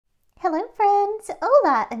Hello friends,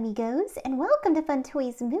 hola amigos, and welcome to Fun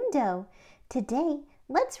Toys Mundo. Today,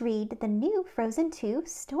 let's read the new Frozen 2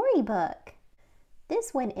 storybook.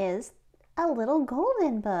 This one is a little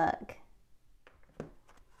golden book.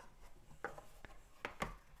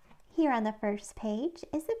 Here on the first page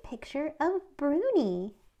is a picture of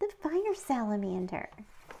Bruni, the fire salamander.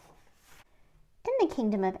 In the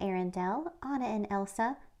kingdom of Arendelle, Anna and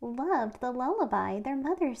Elsa loved the lullaby their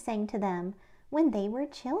mother sang to them when they were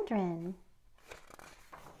children.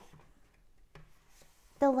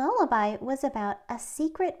 The lullaby was about a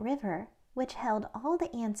secret river which held all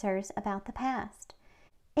the answers about the past.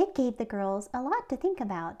 It gave the girls a lot to think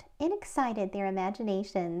about and excited their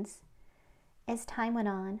imaginations. As time went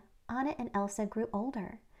on, Anna and Elsa grew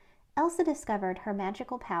older. Elsa discovered her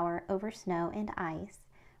magical power over snow and ice,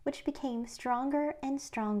 which became stronger and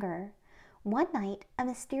stronger. One night, a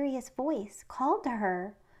mysterious voice called to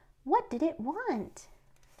her. What did it want?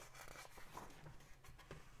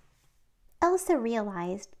 Elsa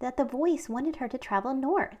realized that the voice wanted her to travel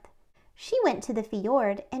north. She went to the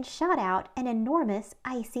fjord and shot out an enormous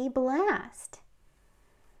icy blast.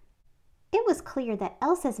 It was clear that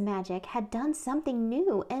Elsa's magic had done something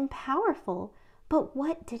new and powerful, but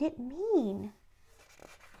what did it mean?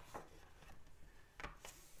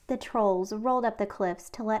 The trolls rolled up the cliffs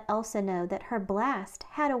to let Elsa know that her blast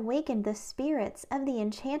had awakened the spirits of the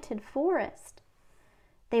enchanted forest.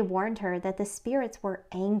 They warned her that the spirits were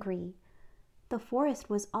angry. The forest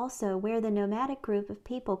was also where the nomadic group of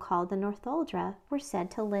people called the Northuldra were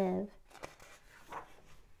said to live.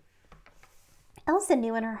 Elsa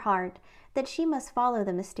knew in her heart that she must follow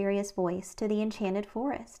the mysterious voice to the enchanted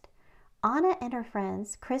forest. Anna and her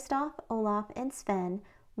friends, Kristoff, Olaf, and Sven,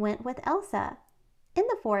 went with Elsa. In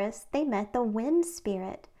the forest, they met the wind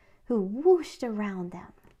spirit, who whooshed around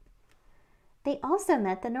them. They also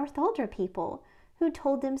met the Northuldra people, who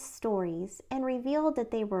told them stories and revealed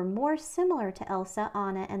that they were more similar to Elsa,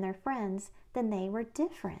 Anna, and their friends than they were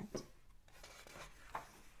different.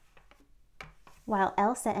 While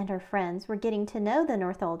Elsa and her friends were getting to know the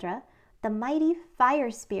Northuldra, the mighty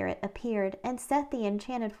fire spirit appeared and set the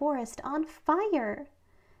enchanted forest on fire.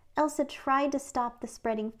 Elsa tried to stop the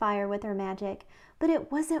spreading fire with her magic, but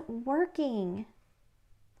it wasn't working.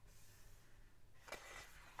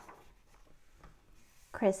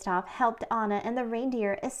 Kristoff helped Anna and the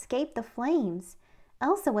reindeer escape the flames.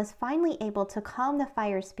 Elsa was finally able to calm the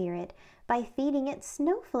fire spirit by feeding it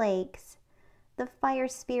snowflakes. The fire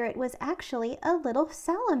spirit was actually a little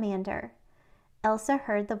salamander. Elsa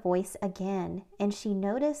heard the voice again, and she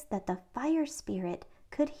noticed that the fire spirit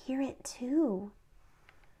could hear it too.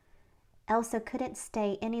 Elsa couldn't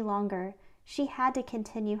stay any longer. She had to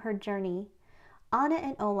continue her journey. Anna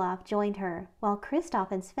and Olaf joined her, while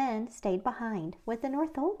Kristoff and Sven stayed behind with the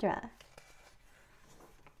Northuldra.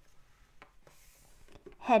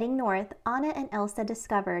 Heading north, Anna and Elsa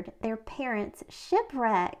discovered their parents'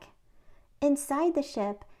 shipwreck. Inside the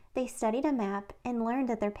ship, they studied a map and learned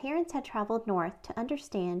that their parents had traveled north to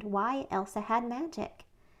understand why Elsa had magic.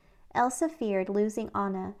 Elsa feared losing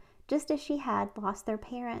Anna, just as she had lost their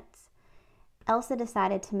parents. Elsa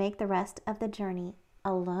decided to make the rest of the journey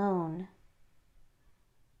alone.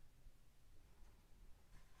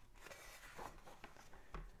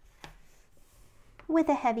 With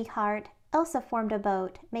a heavy heart, Elsa formed a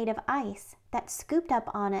boat made of ice that scooped up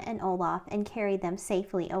Anna and Olaf and carried them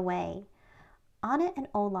safely away. Anna and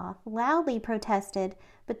Olaf loudly protested,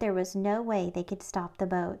 but there was no way they could stop the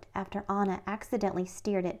boat after Anna accidentally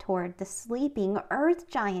steered it toward the sleeping earth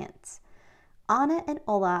giants. Anna and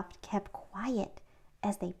Olaf kept quiet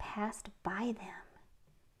as they passed by them.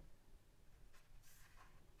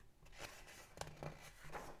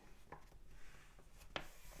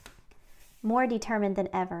 More determined than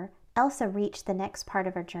ever, Elsa reached the next part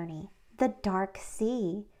of her journey, the dark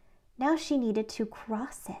sea. Now she needed to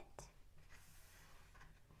cross it.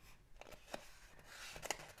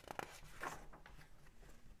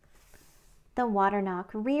 The Waternock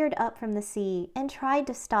reared up from the sea and tried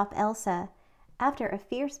to stop Elsa. After a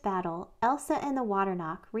fierce battle, Elsa and the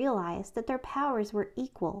Waternock realized that their powers were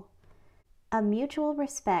equal. A mutual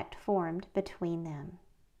respect formed between them.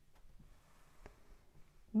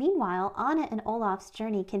 Meanwhile, Anna and Olaf's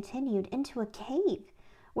journey continued into a cave,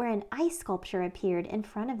 where an ice sculpture appeared in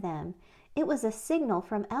front of them. It was a signal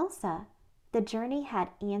from Elsa. The journey had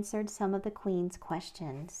answered some of the Queen's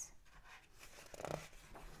questions.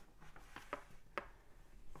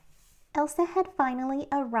 Elsa had finally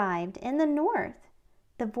arrived in the north.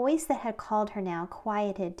 The voice that had called her now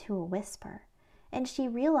quieted to a whisper, and she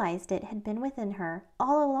realized it had been within her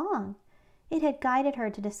all along. It had guided her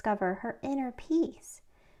to discover her inner peace.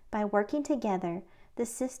 By working together, the the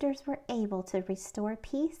sisters were able to restore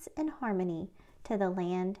peace and harmony to the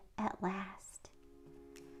land at last.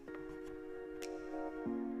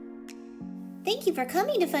 Thank you for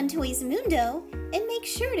coming to Fun Toys Mundo, and make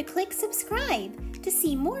sure to click subscribe to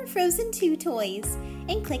see more Frozen 2 toys,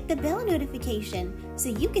 and click the bell notification so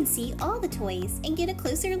you can see all the toys and get a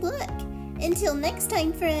closer look. Until next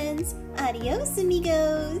time, friends, adios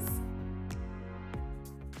amigos!